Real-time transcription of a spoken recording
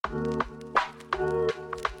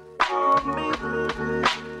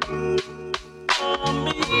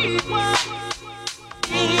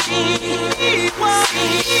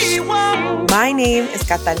My name is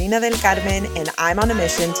Catalina del Carmen, and I'm on a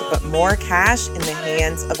mission to put more cash in the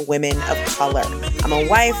hands of women of color. I'm a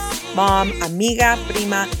wife, mom, amiga,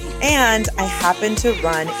 prima, and I happen to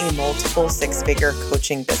run a multiple six-figure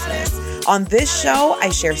coaching business. On this show, I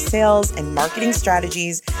share sales and marketing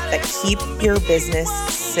strategies that keep your business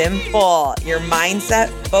simple, your mindset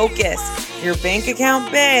focused, your bank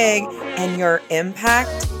account big, and your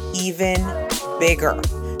impact even bigger.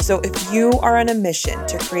 So if you are on a mission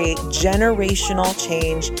to create generational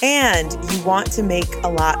change and you want to make a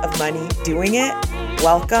lot of money doing it,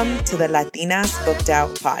 welcome to the Latinas Booked Out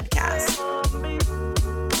podcast.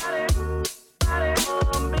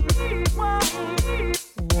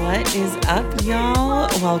 What is up, y'all?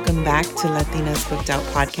 Welcome back to Latinas Booked Out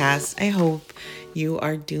podcast. I hope you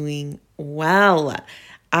are doing well.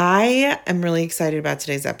 I am really excited about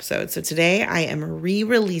today's episode. So today I am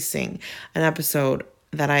re-releasing an episode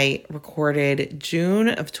that I recorded June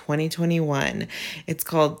of 2021. It's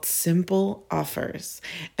called Simple Offers.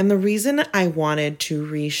 And the reason I wanted to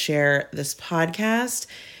reshare this podcast,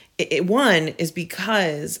 one is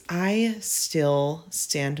because I still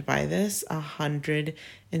stand by this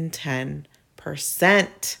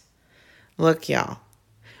 110%. Look, y'all,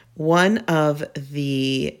 one of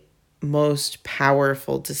the most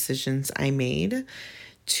powerful decisions I made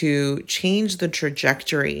to change the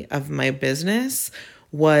trajectory of my business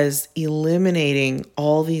was eliminating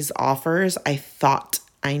all these offers I thought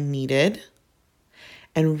I needed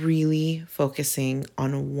and really focusing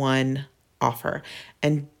on one offer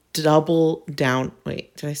and double down.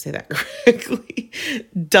 Wait, did I say that correctly?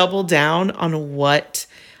 Double down on what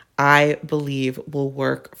I believe will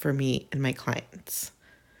work for me and my clients.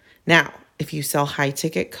 Now, if you sell high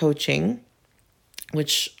ticket coaching,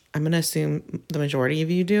 which I'm going to assume the majority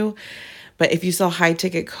of you do, but if you sell high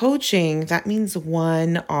ticket coaching, that means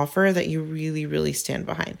one offer that you really, really stand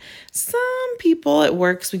behind. Some people, it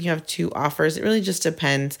works when you have two offers. It really just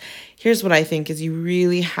depends. Here's what I think is you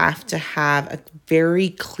really have to have a very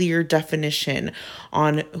clear definition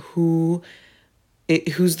on who's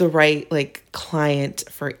the right client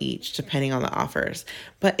for each, depending on the offers.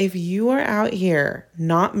 But if you are out here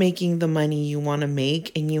not making the money you want to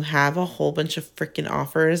make and you have a whole bunch of freaking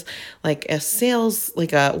offers, like a sales,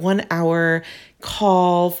 like a 1 hour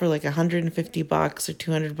call for like $150 or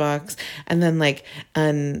 $200, and then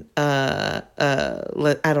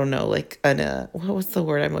what's the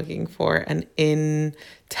word I'm looking for? An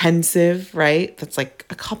intensive, right? That's like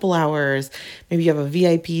a couple hours. Maybe you have a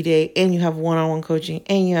VIP day and you have one-on-one coaching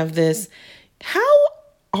and you have this. How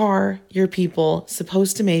are your people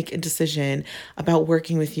supposed to make a decision about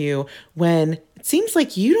working with you when it seems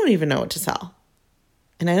like you don't even know what to sell?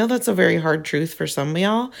 And I know that's a very hard truth for some of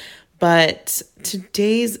y'all, but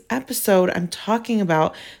today's episode, I'm talking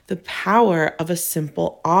about the power of a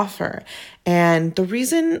simple offer. And the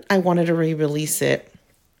reason I wanted to re-release it,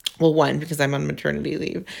 well, one, because I'm on maternity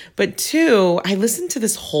leave, but two, I listened to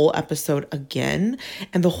this whole episode again,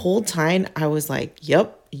 and the whole time I was like,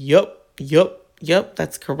 yep,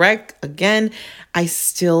 that's correct. Again, I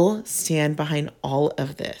still stand behind all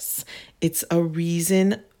of this. It's a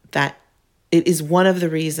reason that it is one of the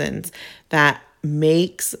reasons that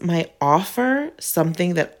makes my offer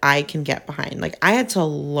something that I can get behind. Like, I had to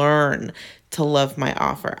learn to love my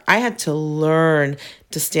offer. I had to learn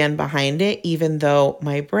to stand behind it, even though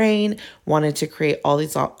my brain wanted to create all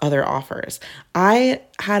these other offers. I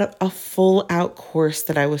had a full out course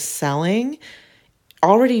that I was selling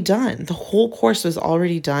already done. The whole course was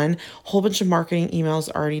already done. A whole bunch of marketing emails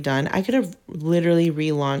already done. I could have literally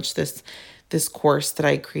relaunched this course that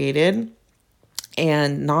I created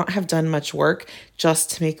and not have done much work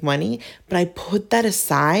just to make money. But I put that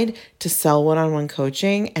aside to sell one-on-one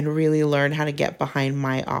coaching and really learn how to get behind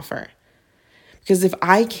my offer. Because if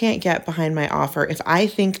I can't get behind my offer, if I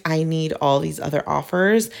think I need all these other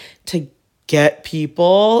offers to get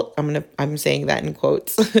people, I'm saying that in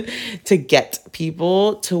quotes, to get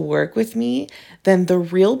people to work with me, then the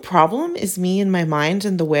real problem is me and my mind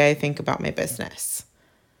and the way I think about my business.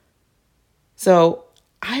 So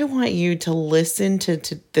I want you to listen to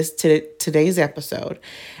today's episode,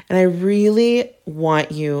 and I really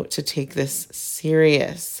want you to take this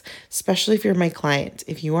serious, especially if you're my client.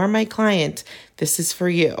 If you are my client, this is for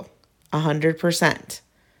you, 100%.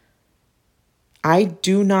 I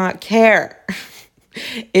do not care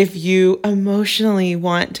if you emotionally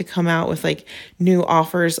want to come out with new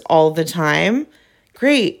offers all the time.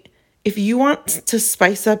 Great. If you want to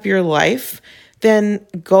spice up your life then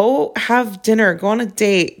go have dinner, go on a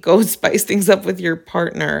date, go spice things up with your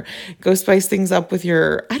partner, go spice things up with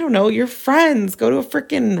your, I don't know, your friends, go to a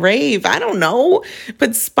freaking rave. I don't know,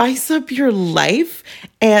 but spice up your life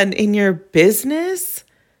and in your business,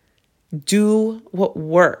 do what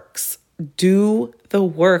works. Do the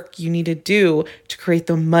work you need to do to create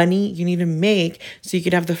the money you need to make so you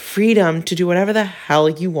can have the freedom to do whatever the hell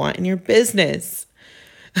you want in your business.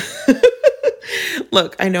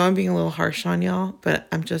 Look, I know I'm being a little harsh on y'all, but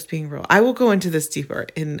I'm just being real. I will go into this deeper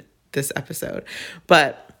in this episode,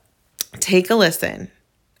 but take a listen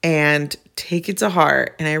and take it to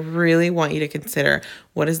heart. And I really want you to consider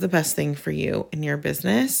what is the best thing for you in your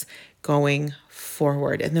business going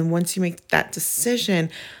forward. And then once you make that decision,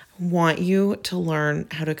 I want you to learn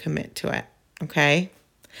how to commit to it. Okay.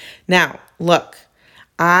 Now, look,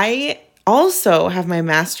 I also have my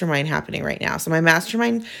mastermind happening right now. So my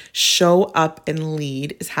mastermind Show Up and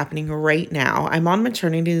Lead is happening right now. I'm on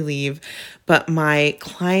maternity leave, but my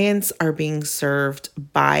clients are being served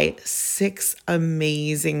by 6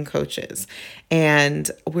 amazing coaches.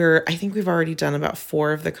 And I think we've already done about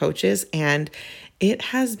 4 of the coaches, and it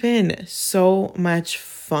has been so much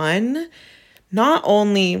fun. Not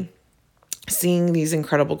only seeing these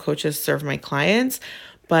incredible coaches serve my clients,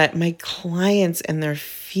 but my clients and their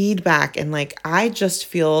feedback. And like, I just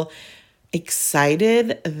feel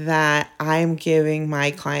excited that I'm giving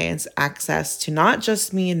my clients access to not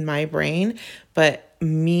just me and my brain, but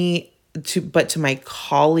to my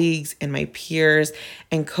colleagues and my peers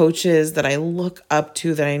and coaches that I look up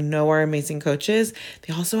to, that I know are amazing coaches.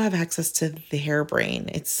 They also have access to their brain.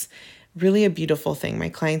 It's really a beautiful thing. My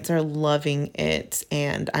clients are loving it,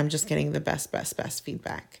 and I'm just getting the best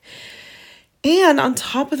feedback. And on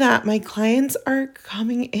top of that, my clients are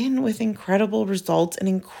coming in with incredible results and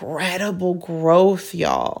incredible growth,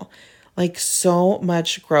 y'all. Like, so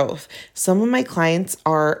much growth. Some of my clients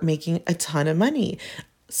are making a ton of money.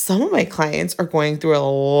 Some of my clients are going through a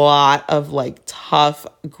lot of like tough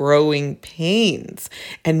growing pains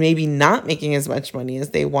and maybe not making as much money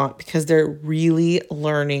as they want because they're really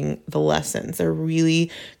learning the lessons. They're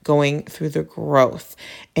really going through the growth.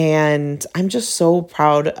 And I'm just so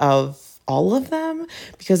proud of all of them,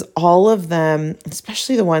 because all of them,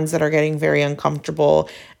 especially the ones that are getting very uncomfortable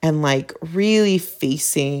and like really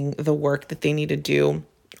facing the work that they need to do,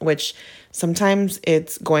 which sometimes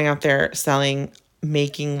it's going out there selling,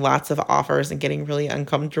 making lots of offers and getting really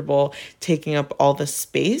uncomfortable, taking up all the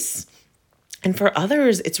space. And for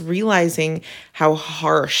others, it's realizing how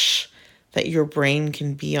harsh that your brain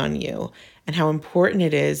can be on you and how important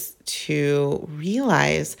it is to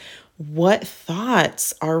realize what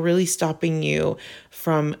thoughts are really stopping you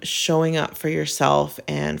from showing up for yourself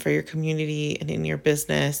and for your community and in your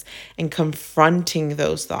business, and confronting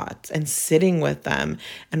those thoughts and sitting with them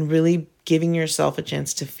and really giving yourself a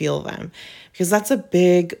chance to feel them. Because that's a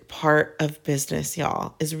big part of business,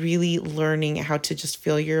 y'all, is really learning how to just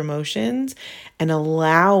feel your emotions and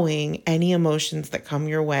allowing any emotions that come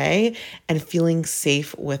your way and feeling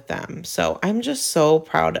safe with them. So I'm just so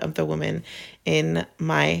proud of the women in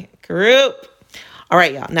my group. All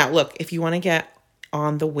right, y'all. Now, look, if you want to get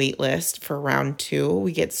on the wait list for round 2,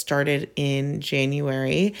 we get started in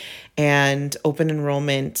January, and open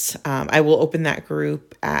enrollment, I will open that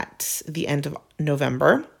group at the end of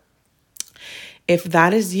November. If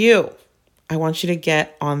that is you, I want you to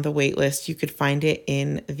get on the wait list. You could find it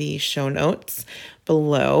in the show notes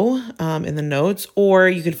below, in the notes, or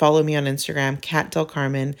you could follow me on Instagram, Kat Del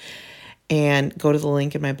Carmen, and go to the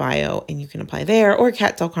link in my bio and you can apply there, or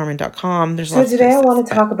katdelcarmen.com. There's lots of places. So today I want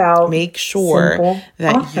to talk about make sure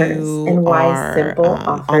that you and why are simple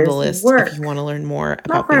on the list work. If you want to learn more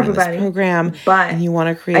Not about being in this program, but and you want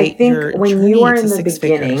to create I think your when journey you are in to the 6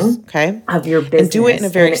 beginning figures, okay, of your business, and do it in a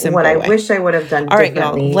very simple what I way. wish I would have done All right,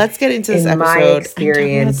 differently. y'all, let's get into this in episode. my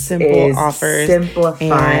experience, I'm talking about simple is offers,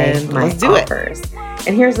 simplify and my let's do offers.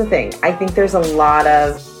 And here's the thing: I think there's a lot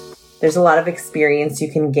of experience you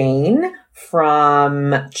can gain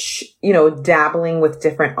from, dabbling with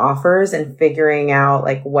different offers and figuring out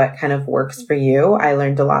like what kind of works for you. I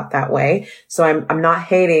learned a lot that way. So I'm not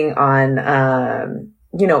hating on,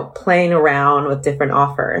 playing around with different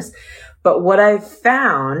offers. But what I've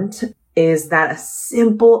found is that a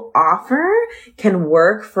simple offer can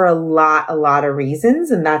work for a lot of reasons.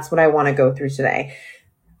 And that's what I want to go through today.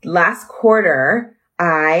 Last quarter,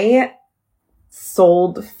 I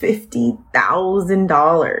sold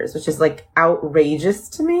 $50,000, which is like outrageous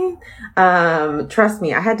to me. Trust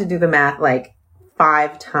me, I had to do the math like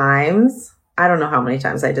 5 times. I don't know how many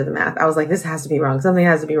times I did the math. I was like, this has to be wrong. Something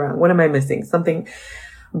has to be wrong. What am I missing? Something.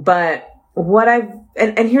 But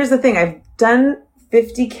and here's the thing. I've done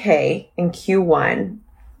 50K in Q1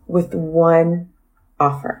 with one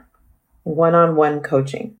offer, one-on-one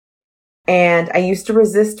coaching. And I used to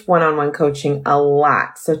resist one-on-one coaching a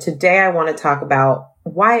lot. So today I want to talk about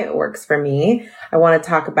why it works for me. I want to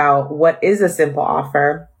talk about what is a simple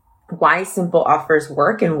offer, why simple offers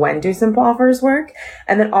work and when do simple offers work.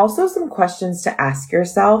 And then also some questions to ask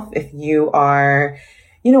yourself if you are,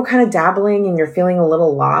 kind of dabbling and you're feeling a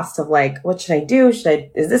little lost of like, what should I do? Is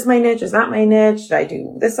this my niche? Is that my niche? Should I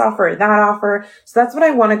do this offer or that offer? So that's what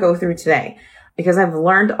I want to go through today, because I've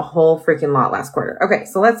learned a whole freaking lot last quarter. Okay,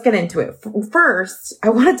 so let's get into it. First, I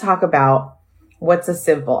want to talk about what's a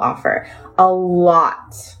simple offer. A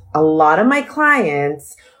lot of my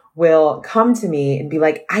clients will come to me and be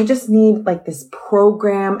like, I just need like this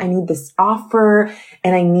program. I need this offer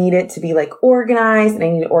and I need it to be like organized, and I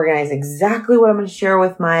need to organize exactly what I'm going to share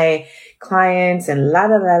with my clients and la,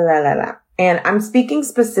 la, la, la, la, la. And I'm speaking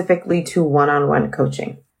specifically to one-on-one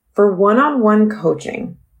coaching. For one-on-one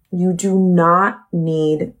coaching, you do not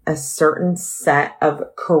need a certain set of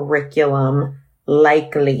curriculum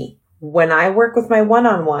likely. When I work with my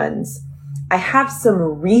one-on-ones, I have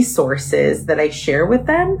some resources that I share with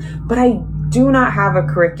them, but I do not have a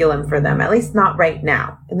curriculum for them, at least not right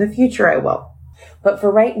now. In the future, I will. But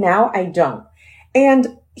for right now, I don't.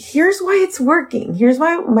 And here's why it's working. Here's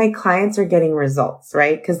why my clients are getting results,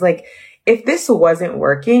 right? Because like, if this wasn't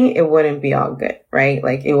working, it wouldn't be all good, right?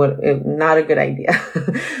 Like not a good idea,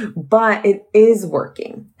 but it is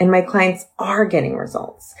working and my clients are getting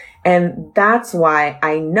results. And that's why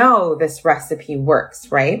I know this recipe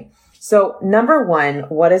works, right? So number one,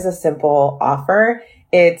 what is a simple offer?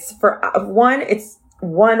 It's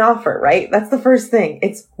one offer, right? That's the first thing.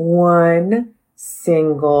 It's one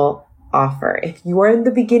single offer. If you are in the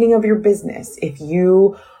beginning of your business, if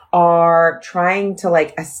you are trying to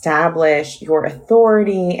like establish your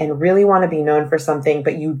authority and really want to be known for something,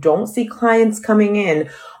 but you don't see clients coming in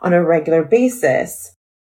on a regular basis,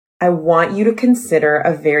 I want you to consider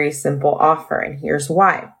a very simple offer. And here's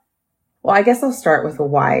why. Well, I guess I'll start with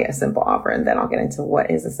why a simple offer, and then I'll get into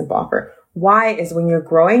what is a simple offer. Why is when you're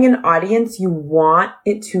growing an audience, you want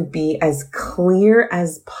it to be as clear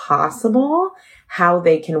as possible how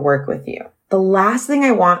they can work with you. The last thing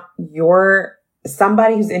I want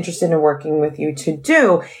somebody who's interested in working with you to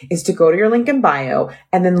do is to go to your link in bio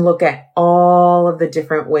and then look at all of the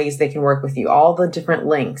different ways they can work with you, all the different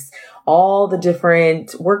links, all the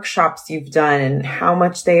different workshops you've done and how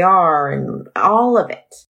much they are and all of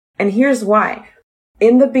it. And here's why.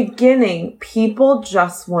 In the beginning, people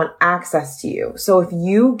just want access to you. So if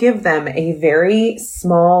you give them a very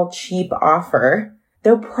small, cheap offer,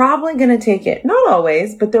 they're probably going to take it. Not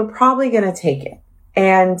always, but they're probably going to take it.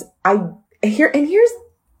 And here's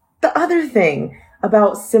the other thing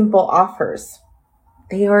about simple offers.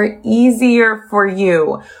 They are easier for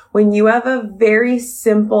you. When you have a very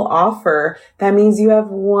simple offer, that means you have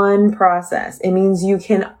one process. It means you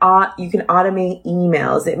can automate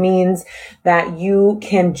emails. It means that you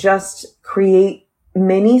can just create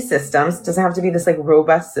mini systems. It doesn't have to be this like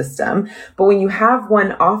robust system. But when you have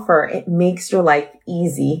one offer, it makes your life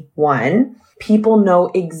easy. One, people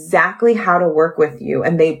know exactly how to work with you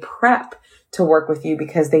and they prep to work with you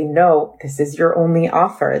because they know this is your only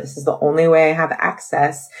offer. This is the only way I have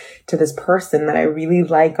access to this person that I really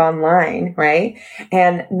like online, right?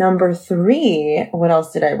 And number three, what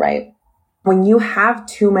else did I write? When you have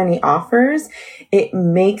too many offers, it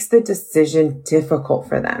makes the decision difficult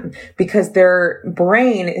for them because their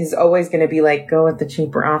brain is always going to be like, go with the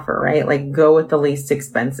cheaper offer, right? Like go with the least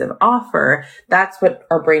expensive offer. That's what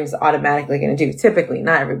our brain is automatically going to do. Typically,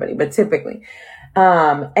 not everybody, but typically.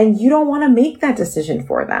 And you don't want to make that decision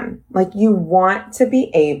for them. Like you want to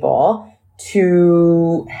be able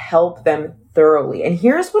to help them thoroughly. And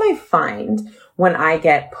here's what I find when I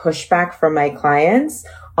get pushback from my clients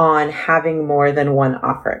on having more than one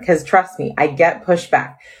offer. Because trust me, I get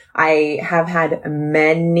pushback. I have had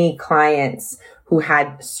many clients who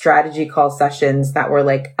had strategy call sessions that were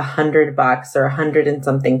like $100 or 100 and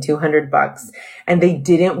something, $200, and they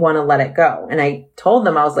didn't want to let it go. And I told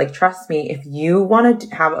them, I was like, trust me, if you want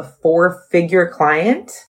to have a 4-figure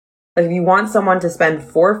client, like if you want someone to spend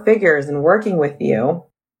 4 figures in working with you,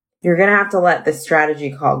 you're going to have to let this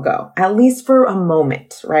strategy call go, at least for a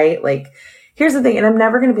moment, right? Like, here's the thing. And I'm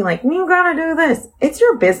never going to be like, you got to do this. It's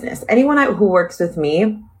your business. Anyone who works with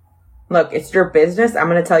me, look, it's your business. I'm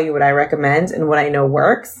going to tell you what I recommend and what I know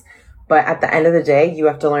works. But at the end of the day, you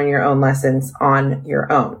have to learn your own lessons on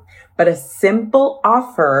your own. But a simple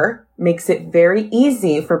offer makes it very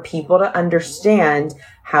easy for people to understand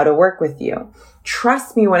how to work with you.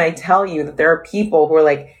 Trust me when I tell you that there are people who are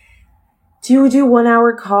like, do you do 1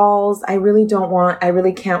 hour calls? I really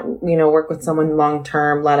can't, work with someone long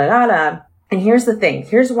term, la da da da. And here's the thing.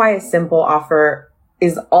 Here's why a simple offer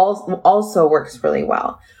is also works really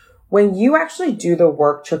well. When you actually do the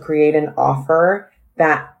work to create an offer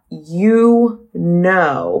that you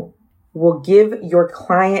know will give your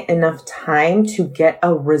client enough time to get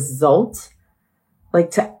a result,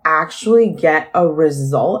 like to actually get a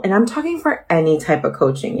result. And I'm talking for any type of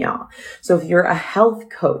coaching, y'all. So if you're a health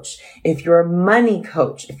coach, if you're a money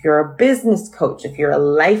coach, if you're a business coach, if you're a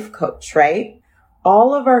life coach, right?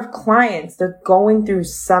 All of our clients, they're going through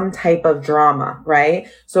some type of drama, right?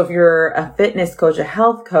 So if you're a fitness coach, a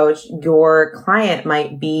health coach, your client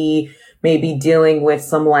might be maybe dealing with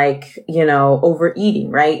some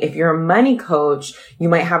overeating, right? If you're a money coach, you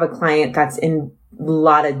might have a client that's in a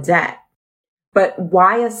lot of debt. But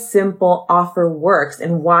why a simple offer works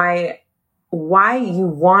and why you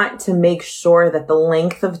want to make sure that the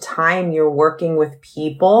length of time you're working with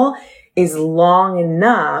people is long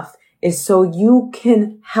enough is so you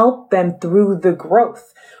can help them through the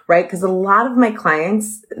growth, right? Because a lot of my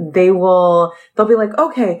clients, they'll be like,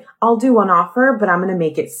 okay, I'll do one offer, but I'm going to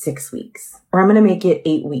make it 6 weeks or I'm going to make it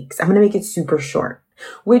 8 weeks. I'm going to make it super short,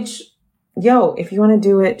 which, if you want to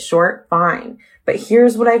do it short, fine. But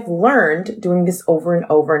here's what I've learned doing this over and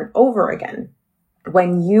over and over again.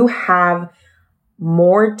 When you have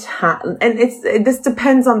more time, and this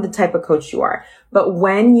depends on the type of coach you are, but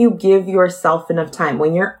when you give yourself enough time,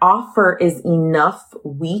 when your offer is enough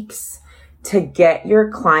weeks to get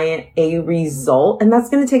your client a result, and that's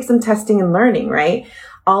going to take some testing and learning, right?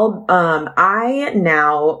 I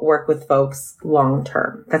now work with folks long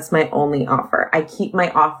term. That's my only offer. I keep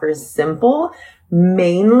my offers simple,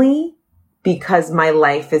 mainly because my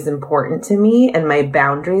life is important to me and my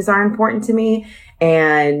boundaries are important to me.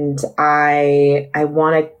 And I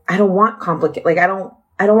don't want complicated, I don't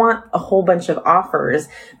want a whole bunch of offers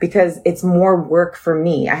because it's more work for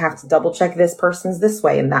me. I have to double check this person's this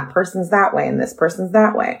way and that person's that way and this person's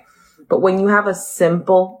that way. But when you have a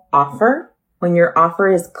simple offer, when your offer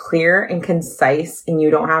is clear and concise and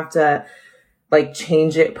you don't have to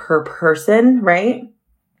change it per person, right?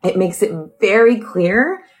 It makes it very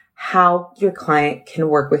clear how your client can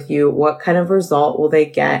work with you, what kind of result will they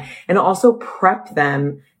get, and also prep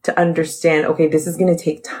them to understand, okay, this is going to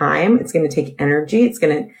take time. It's going to take energy.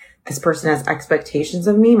 This person has expectations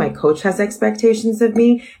of me. My coach has expectations of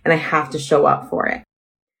me, and I have to show up for it.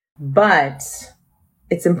 But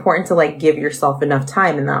it's important to give yourself enough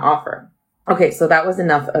time in that offer. Okay, so that was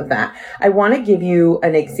enough of that. I want to give you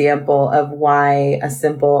an example of why a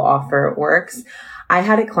simple offer works. I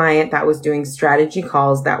had a client that was doing strategy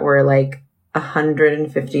calls that were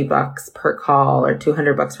 $150 per call or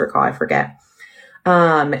 $200 per call. I forget.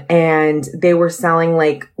 And they were selling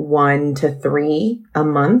 1 to 3 a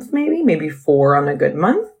month, maybe 4 on a good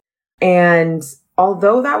month. And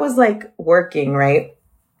although that was working, right?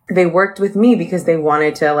 They worked with me because they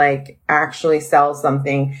wanted to actually sell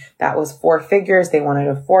something that was 4 figures. They wanted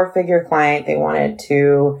a 4-figure client. They wanted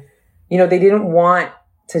to, they didn't want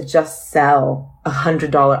to just sell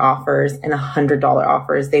 $100 offers and $100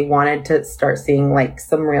 offers. They wanted to start seeing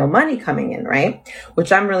some real money coming in, right?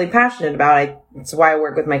 Which I'm really passionate about. It's why I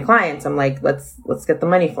work with my clients. I'm let's get the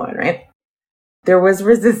money flowing, right? There was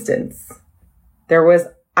resistance.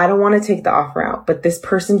 I don't want to take the offer out, but this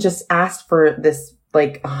person just asked for this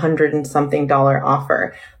 $100 and something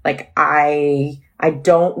offer. I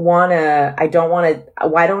don't want to,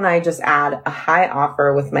 why don't I just add a high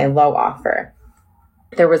offer with my low offer?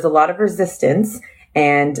 There was a lot of resistance.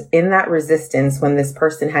 And in that resistance, when this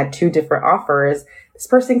person had 2 different offers, this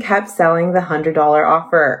person kept selling the $100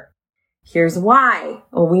 offer. Here's why.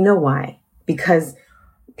 Well, we know why. Because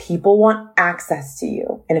people want access to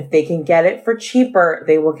you. And if they can get it for cheaper,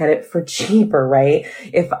 they will get it for cheaper, right?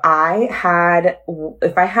 If I had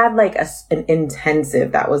an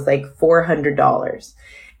intensive that was $400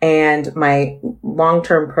 and my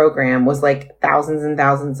long-term program was thousands and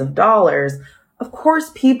thousands of dollars, of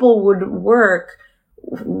course, people would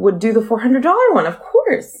do the $400 one, of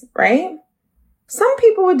course, right? Some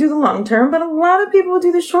people would do the long term, but a lot of people would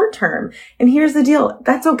do the short term. And here's the deal.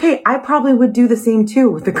 That's okay. I probably would do the same too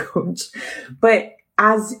with the coach. But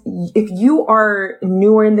if you are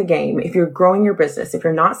newer in the game, if you're growing your business, if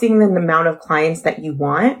you're not seeing the amount of clients that you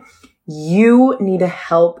want, you need to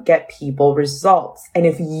help get people results. And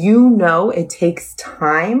if you know it takes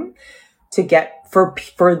time to get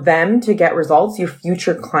for them to get results, your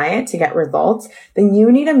future client to get results, then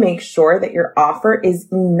you need to make sure that your offer is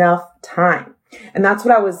enough time. And that's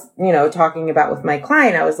what I was, talking about with my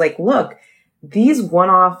client. I was look, these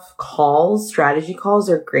one-off calls, strategy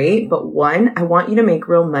calls are great, but one, I want you to make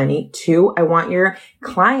real money. Two, I want your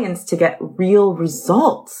clients to get real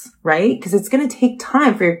results, right? Because it's going to take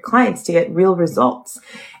time for your clients to get real results.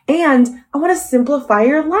 And I want to simplify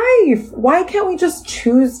your life. Why can't we just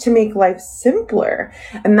choose to make life simpler?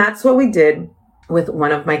 And that's what we did with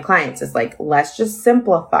one of my clients. It's like, let's just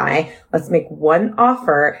simplify. Let's make one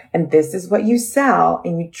offer, and this is what you sell.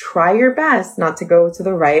 And you try your best not to go to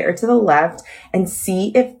the right or to the left, and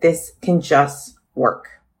see if this can just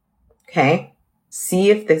work. Okay? See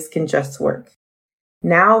if this can just work.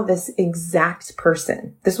 Now this exact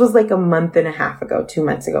person, this was like a month and a half ago, 2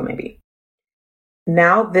 months ago, maybe.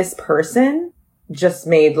 Now this person just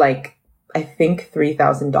made like, I think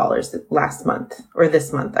 $3,000 last month or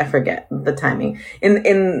this month. I forget the timing.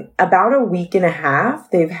 In about a week and a half,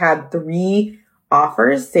 they've had 3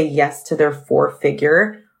 offers say yes to their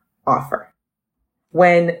 4-figure offer.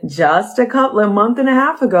 When just a month and a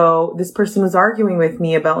half ago, this person was arguing with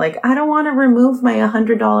me about like, I don't want to remove my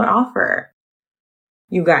 $100 offer.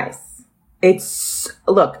 You guys,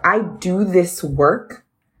 look, I do this work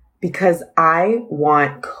because I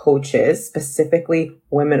want coaches, specifically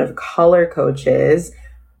women of color coaches,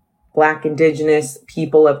 Black, Indigenous,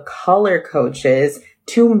 people of color coaches,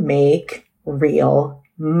 to make real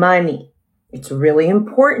money. It's really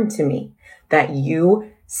important to me that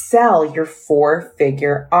you sell your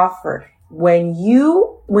 4-figure offer.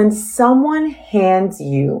 When someone hands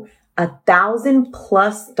you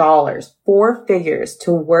 $1,000+ 4 figures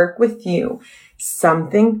to work with you,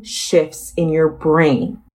 something shifts in your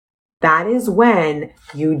brain. That is when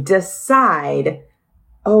you decide,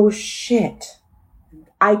 oh shit,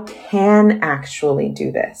 I can actually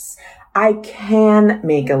do this. I can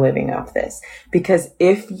make a living off this. Because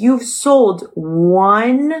if you've sold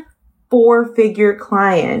one 4-figure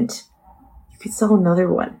client, you could sell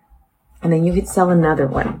another one. And then you could sell another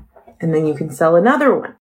one. And then you can sell another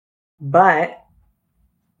one. But,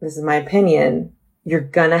 this is my opinion, you're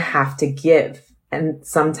gonna have to give. And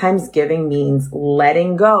sometimes giving means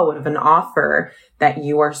letting go of an offer that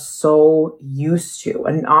you are so used to,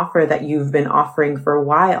 an offer that you've been offering for a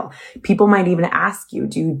while. People might even ask you,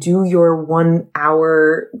 do you do your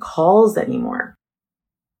 1-hour calls anymore?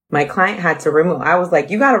 My client had to remove. I was like,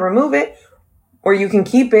 you got to remove it, or you can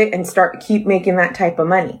keep it and keep making that type of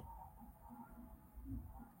money.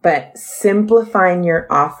 But simplifying your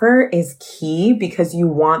offer is key because you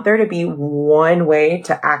want there to be one way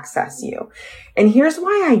to access you. And here's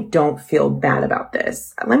why I don't feel bad about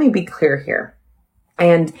this. Let me be clear here.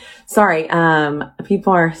 And sorry,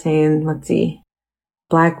 people are saying, let's see,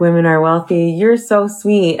 Black women are wealthy. You're so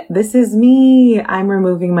sweet. This is me. I'm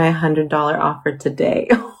removing my $100 offer today.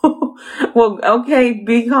 Well, okay,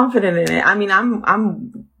 be confident in it. I mean,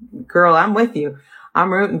 I'm with you.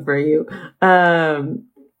 I'm rooting for you. And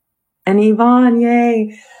Yvonne,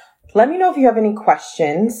 yay. Let me know if you have any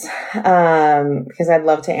questions, because I'd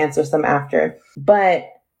love to answer some after. But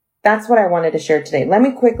that's what I wanted to share today. Let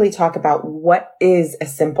me quickly talk about what is a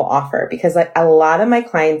simple offer, because a lot of my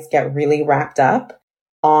clients get really wrapped up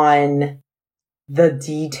on the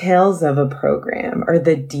details of a program or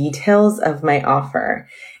the details of my offer.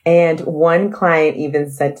 And one client even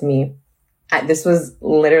said to me, this was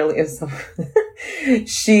literally,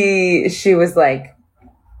 she was like,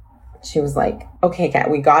 okay,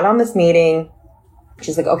 Kat, we got on this meeting.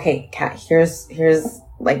 She's like, okay, Kat, here's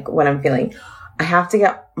like what I'm feeling. I have to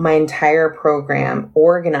get my entire program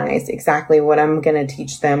organized, exactly what I'm going to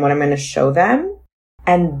teach them, what I'm going to show them.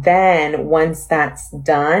 And then once that's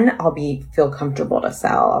done, I'll feel comfortable to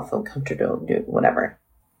sell. I'll feel comfortable to do whatever.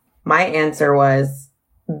 My answer was,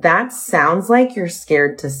 that sounds like you're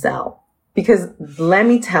scared to sell. Because let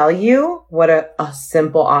me tell you what a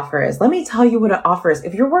simple offer is. Let me tell you what an offer is.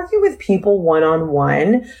 If you're working with people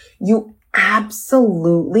one-on-one, you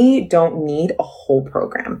absolutely don't need a whole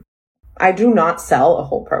program. I do not sell a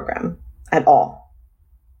whole program at all.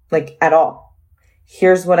 Like at all.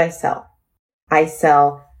 Here's what I sell. I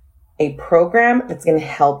sell a program that's going to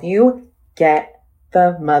help you get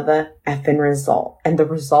the mother effing result. And the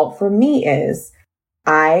result for me is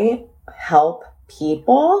I help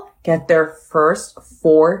people get their first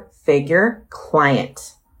 4-figure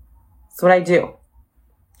client. That's what I do.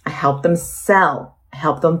 I help them sell. I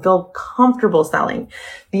help them feel comfortable selling.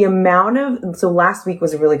 So last week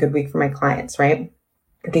was a really good week for my clients, right?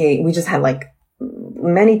 We just had like,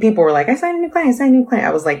 many people were like, I signed a new client.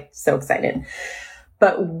 I was like so excited.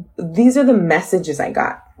 But these are the messages I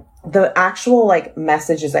got. The actual like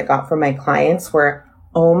messages I got from my clients were,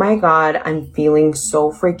 oh my God, I'm feeling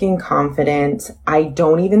so freaking confident. I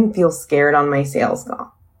don't even feel scared on my sales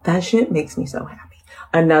call. That shit makes me so happy.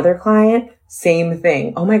 Another client Same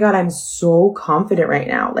thing. Oh my God, I'm so confident right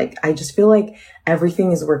now. Like, I just feel like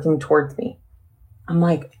everything is working towards me. I'm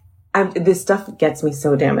like, this stuff gets me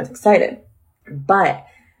so damn excited. But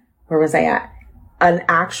where was I at? An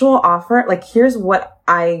actual offer, like, here's what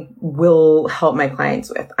I will help my clients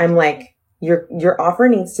with. I'm like, your offer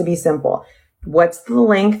needs to be simple. What's the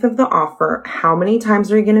length of the offer? How many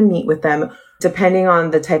times are you going to meet with them? Depending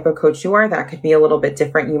on the type of coach you are, that could be a little bit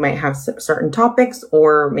different. You might have certain topics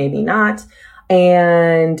or maybe not.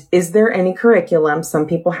 And is there any curriculum? Some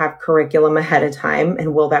people have curriculum ahead of time,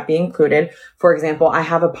 and will that be included? For example, I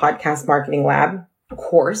have a podcast marketing lab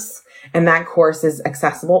course, and that course is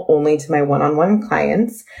accessible only to my one-on-one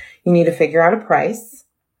clients. You need to figure out a price,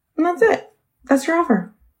 and that's it. That's your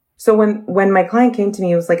offer. So when my client came to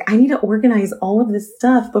me, it was like, I need to organize all of this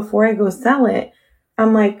stuff before I go sell it.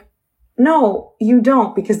 I'm like, no, you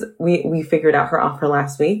don't, because we figured out her offer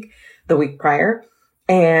last week, the week prior.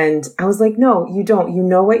 And I was like, no, you don't. You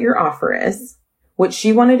know what your offer is. What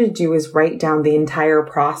she wanted to do is write down the entire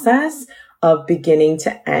process of beginning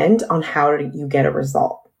to end on how you get a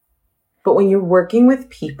result. But when you're working with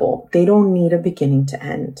people, they don't need a beginning to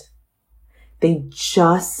end. They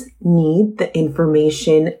just need the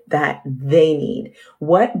information that they need.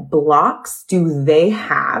 What blocks do they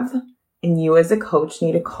have? And you as a coach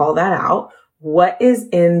need to call that out. What is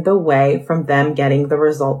in the way from them getting the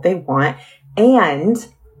result they want? And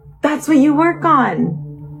that's what you work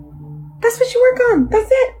on. That's what you work on.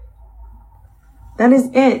 That's it. That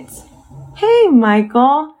is it. Hey,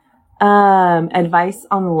 Michael. Advice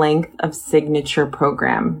on length of signature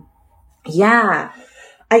program. Yeah.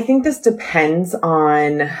 I think this depends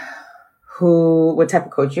on what type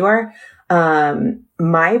of coach you are.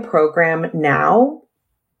 My program now,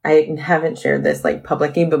 I haven't shared this like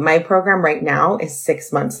publicly, but my program right now is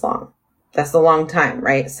 6 months long. That's a long time,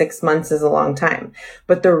 right? 6 months is a long time.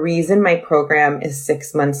 But the reason my program is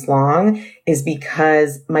 6 months long is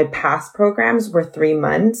because my past programs were 3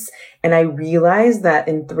 months. And I realized that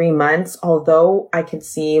in 3 months, although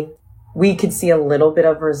we could see a little bit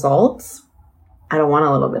of results, I don't want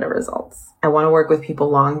a little bit of results. I want to work with people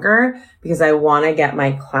longer because I want to get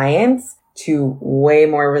my clients to way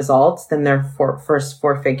more results than their first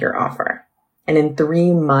 4-figure offer. And in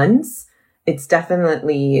 3 months, it's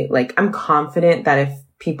definitely like, I'm confident that if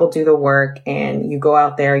people do the work and you go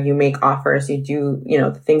out there, you make offers, you do,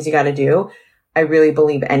 the things you got to do, I really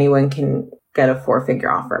believe anyone can get a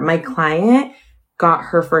 4-figure offer. My client got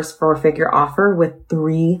her first 4-figure offer with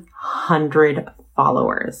 300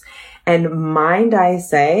 followers. And mind I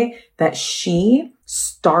say that she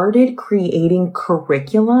started creating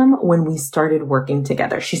curriculum when we started working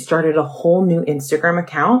together. She started a whole new Instagram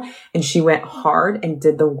account and she went hard and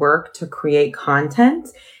did the work to create content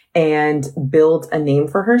and build a name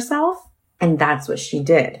for herself. And that's what she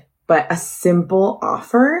did. But a simple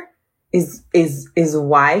offer is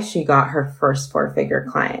why she got her first 4-figure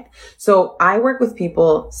client. So I work with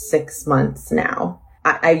people 6 months now.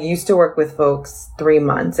 I used to work with folks 3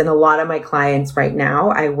 months, and a lot of my clients right now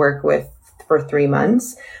I work with for 3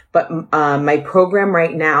 months. But my program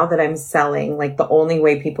right now that I'm selling, like the only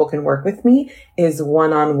way people can work with me is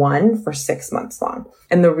one-on-one for 6 months long.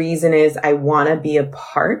 And the reason is I want to be a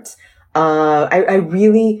part. I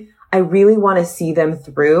really want to see them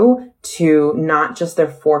through to not just their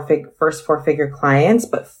first 4-figure clients,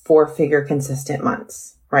 but 4-figure consistent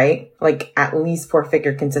months. Right? Like at least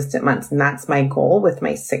 4-figure consistent months. And that's my goal with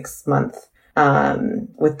my 6 month,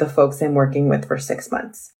 with the folks I'm working with for 6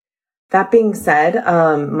 months. That being said,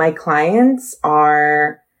 my clients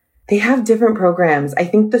they have different programs. I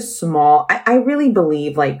think I really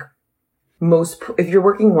believe like if you're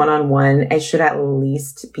working one-on-one, it should at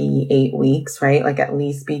least be 8 weeks, right? Like at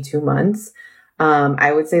least be 2 months.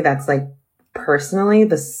 I would say that's like personally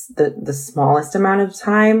the smallest amount of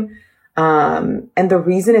time. And the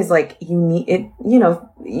reason is like, you need it,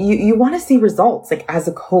 you want to see results, like as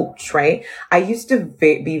a coach, right? I used to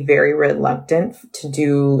be very reluctant to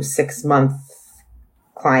do 6-month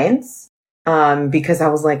clients, because I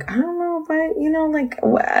was like, I don't know,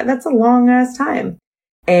 but that's a long ass time.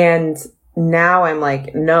 And now I'm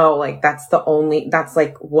like, no, like that's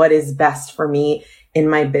like what is best for me in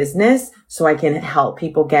my business so I can help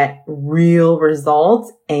people get real results.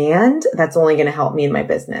 And that's only going to help me in my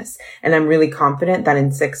business. And I'm really confident that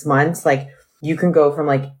in 6 months, like you can go from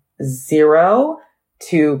like 0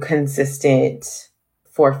 to consistent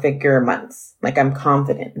 4-figure months. Like I'm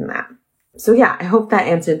confident in that. So yeah, I hope that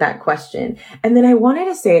answered that question. And then I wanted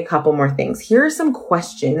to say a couple more things. Here are some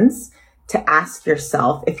questions to ask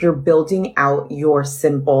yourself if you're building out your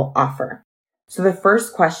simple offer. So the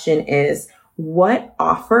first question is, what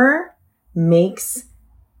offer makes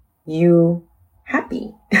you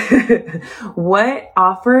happy? What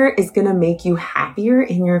offer is going to make you happier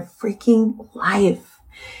in your freaking life?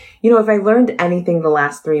 You know, if I learned anything the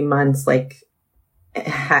last 3 months, like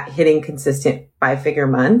hitting consistent 5-figure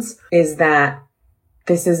months, is that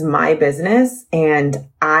this is my business and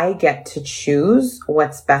I get to choose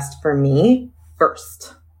what's best for me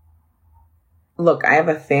first. Look, I have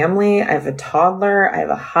a family, I have a toddler, I have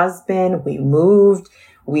a husband, we moved,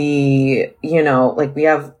 we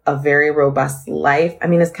have a very robust life. I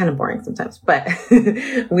mean, it's kind of boring sometimes, but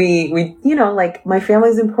my family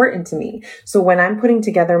is important to me. So when I'm putting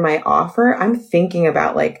together my offer, I'm thinking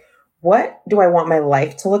about like, what do I want my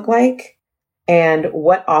life to look like? And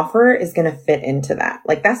what offer is going to fit into that?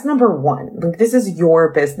 Like, that's number one. Like, this is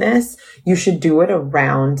your business. You should do it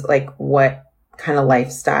around like what kind of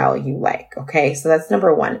lifestyle you like. Okay. So that's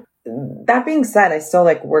number one. That being said, I still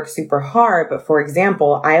like work super hard. But for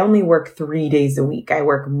example, I only work 3 days a week. I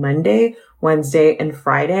work Monday, Wednesday, and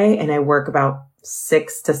Friday, and I work about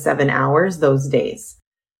 6 to 7 hours those days.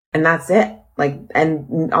 And that's it.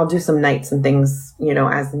 And I'll do some nights and things,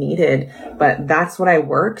 as needed, but that's what I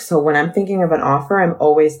work. So when I'm thinking of an offer, I'm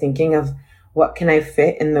always thinking of what can I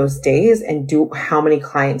fit in those days and how many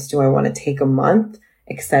clients do I want to take a month,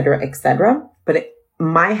 et cetera, et cetera. But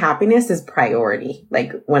my happiness is priority,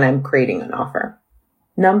 like when I'm creating an offer.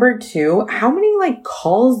 Number two, how many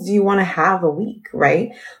calls do you want to have a week,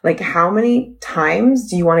 right? Like how many times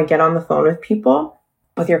do you want to get on the phone with people,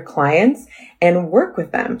 with your clients, and work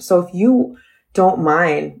with them? So if you don't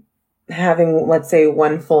mind having, let's say,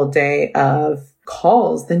 1 full day of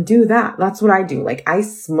calls, then do that. That's what I do. Like I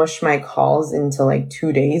smush my calls into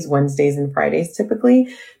 2 days, Wednesdays and Fridays typically,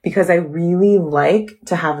 because I really like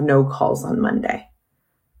to have no calls on Monday.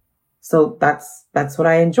 So that's what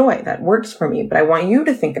I enjoy. That works for me. But I want you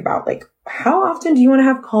to think about how often do you want to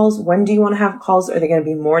have calls? When do you want to have calls? Are they going to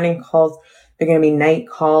be morning calls? They're going to be night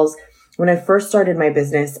calls. When I first started my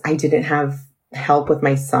business, I didn't have help with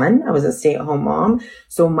my son. I was a stay-at-home mom.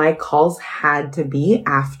 So my calls had to be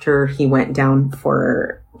after he went down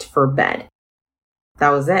for bed.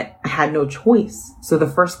 That was it. I had no choice. So the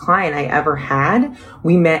first client I ever had,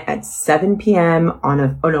 we met at 8 p.m. on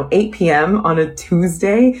a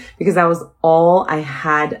Tuesday, because that was all I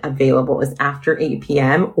had available is after 8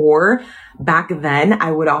 p.m. Or back then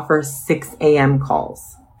I would offer 6 a.m.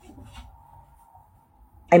 calls.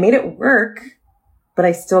 I made it work, but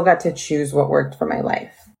I still got to choose what worked for my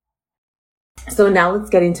life. So now let's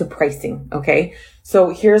get into pricing, okay? So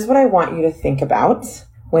here's what I want you to think about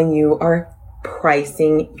when you are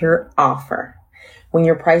pricing your offer. When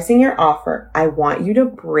you're pricing your offer, I want you to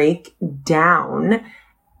break down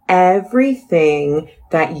everything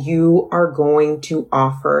that you are going to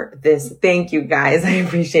offer this. Thank you guys. I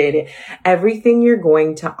appreciate it. Everything you're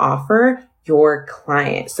going to offer your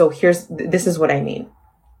client. So this is what I mean.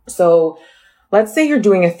 So let's say you're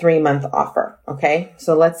doing a 3-month offer. Okay.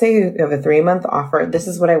 So let's say you have a 3-month offer. This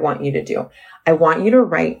is what I want you to do. I want you to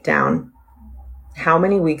write down how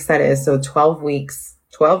many weeks that is. So 12 weeks,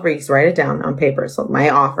 write it down on paper. So put my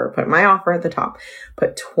offer at the top,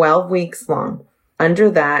 put 12 weeks long.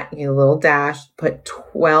 Under that, a little dash, put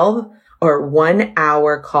 12 or 1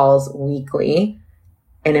 hour calls weekly.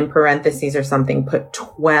 And in parentheses or something, put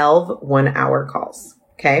 12 1-hour calls.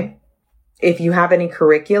 Okay. If you have any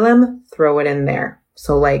curriculum, throw it in there.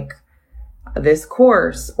 So this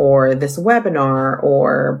course or this webinar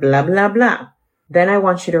or blah, blah, blah. Then I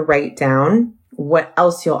want you to write down what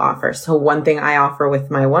else you'll offer. So one thing I offer with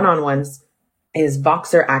my one-on-ones is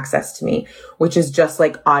Voxer access to me, which is just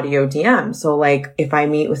like audio DM. So if I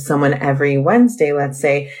meet with someone every Wednesday, let's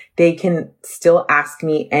say, they can still ask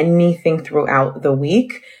me anything throughout the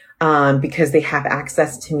week. Because they have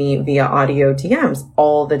access to me via audio DMs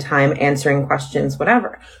all the time, answering questions,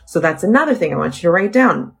 whatever. So that's another thing I want you to write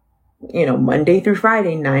down. Monday through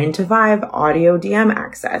Friday, 9 to 5, audio DM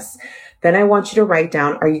access. Then I want you to write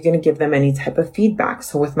down, are you going to give them any type of feedback?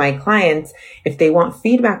 So with my clients, if they want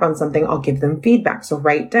feedback on something, I'll give them feedback. So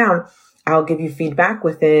write down, I'll give you feedback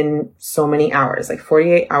within so many hours,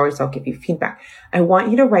 48 hours, I'll give you feedback. I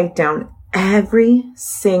want you to write down every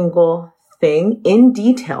single thing in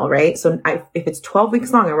detail, right? So if it's 12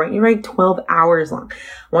 weeks long, I want you to write 12 hours long.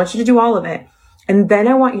 I want you to do all of it. And then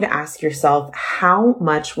I want you to ask yourself, how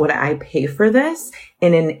much would I pay for this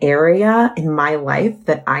in an area in my life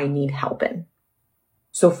that I need help in?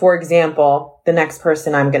 So for example, the next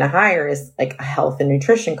person I'm going to hire is a health and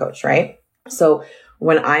nutrition coach, right? So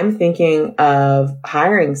when I'm thinking of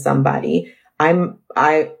hiring somebody,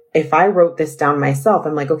 if I wrote this down myself,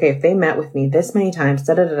 I'm okay, if they met with me this many times,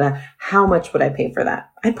 how much would I pay for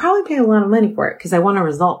that? I'd probably pay a lot of money for it because I want a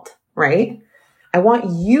result, right? I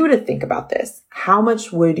want you to think about this. How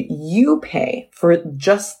much would you pay for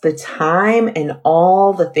just the time and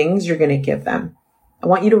all the things you're going to give them? I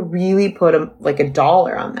want you to really put a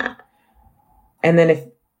dollar on that. And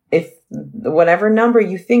then if whatever number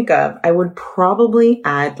you think of, I would probably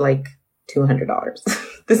add like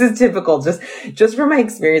 $200. This is typical. Just from my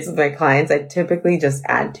experience with my clients, I typically just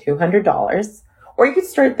add $200, or you could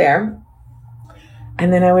start there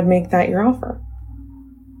and then I would make that your offer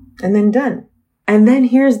and then done. And then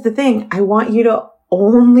here's the thing. I want you to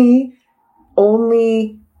only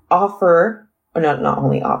offer, or not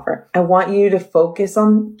only offer. I want you to focus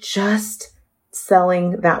on just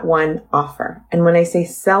selling that one offer. And when I say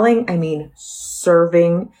selling, I mean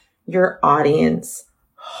serving your audience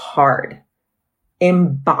hard.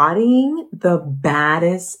 Embodying the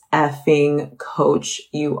baddest effing coach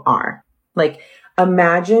you are. Like,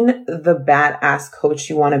 imagine the badass coach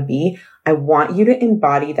you want to be. I want you to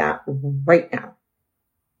embody that right now.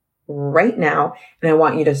 Right now. And I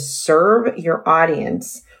want you to serve your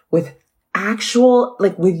audience with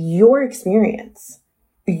with your experience,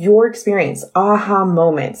 aha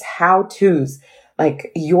moments, how-tos,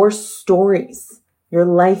 like your stories, your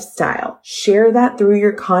lifestyle. Share that through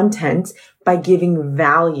your content by giving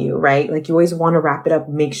value, right? Like, you always want to wrap it up,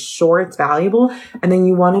 make sure it's valuable, and then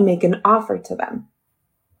you want to make an offer to them.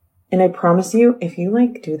 And I promise you, if you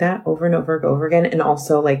do that over and over again, and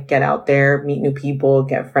also get out there, meet new people,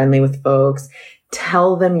 get friendly with folks,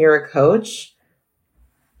 tell them you're a coach,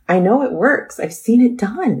 I know it works. I've seen it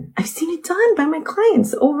done. I've seen it done by my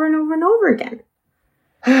clients over and over and over again.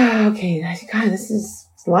 Okay, God, this is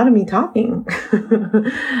a lot of me talking.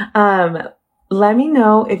 Let me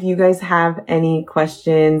know if you guys have any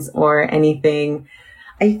questions or anything.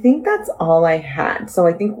 I think that's all I had. So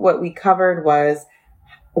I think what we covered was,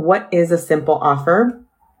 what is a simple offer,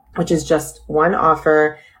 which is just one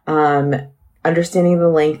offer, understanding the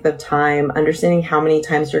length of time, understanding how many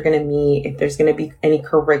times you're going to meet, if there's going to be any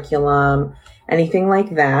curriculum, anything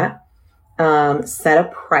like that. Set a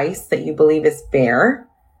price that you believe is fair.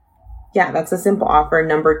 Yeah, that's a simple offer.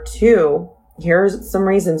 Number 2, here's some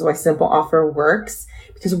reasons why simple offer works.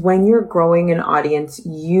 Because when you're growing an audience,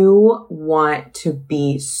 you want to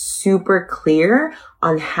be super clear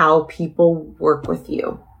on how people work with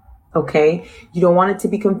you. Okay? You don't want it to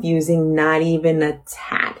be confusing, not even a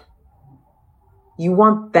tad. You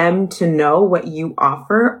want them to know what you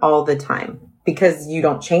offer all the time because you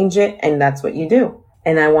don't change it and that's what you do.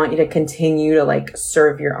 And I want you to continue to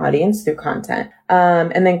serve your audience through content.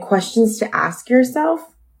 And then questions to ask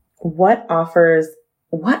yourself: what offer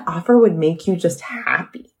would make you just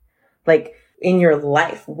happy? In your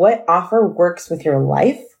life, what offer works with your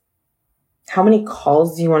life? How many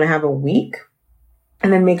calls do you want to have a week?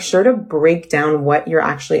 And then make sure to break down what you're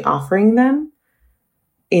actually offering them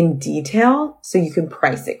in detail so you can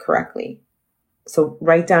price it correctly. So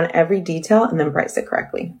write down every detail and then price it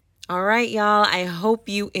correctly. All right, y'all. I hope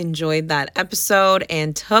you enjoyed that episode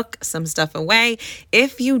and took some stuff away.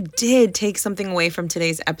 If you did take something away from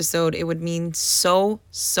today's episode, it would mean so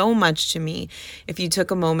much to me if you took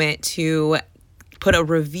a moment to put a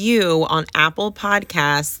review on Apple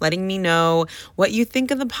Podcasts, letting me know what you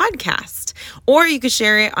think of the podcast. Or you could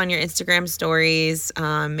share it on your Instagram stories.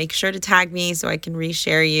 Make sure to tag me so I can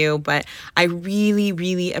reshare you. But I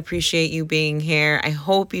really appreciate you being here. I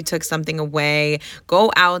hope you took something away.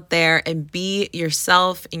 Go out there and be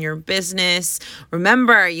yourself in your business.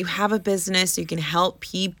 Remember, you have a business, so you can help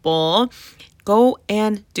people. Go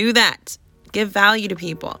and do that. Give value to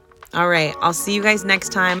people. All right, I'll see you guys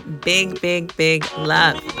next time. Big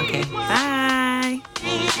love. Okay, bye.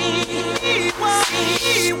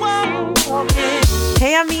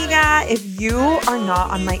 Hey, amiga, if you are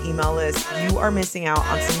not on my email list, you are missing out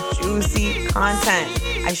on some juicy content.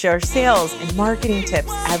 I share sales and marketing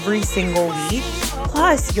tips every single week.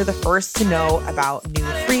 Plus, you're the first to know about new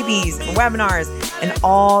freebies and webinars and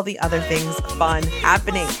all the other things fun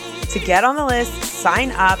happening. To get on the list,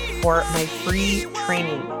 sign up for my free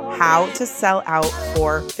training, How to Sell Out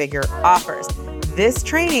 4-Figure Offers. This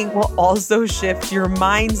training will also shift your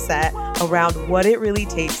mindset around what it really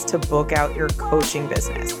takes to book out your coaching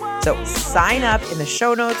business. So sign up in the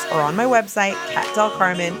show notes or on my website,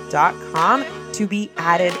 katdelcarmen.com, to be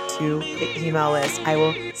added to the email list. I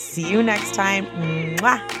will see you next time.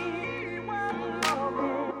 Mwah.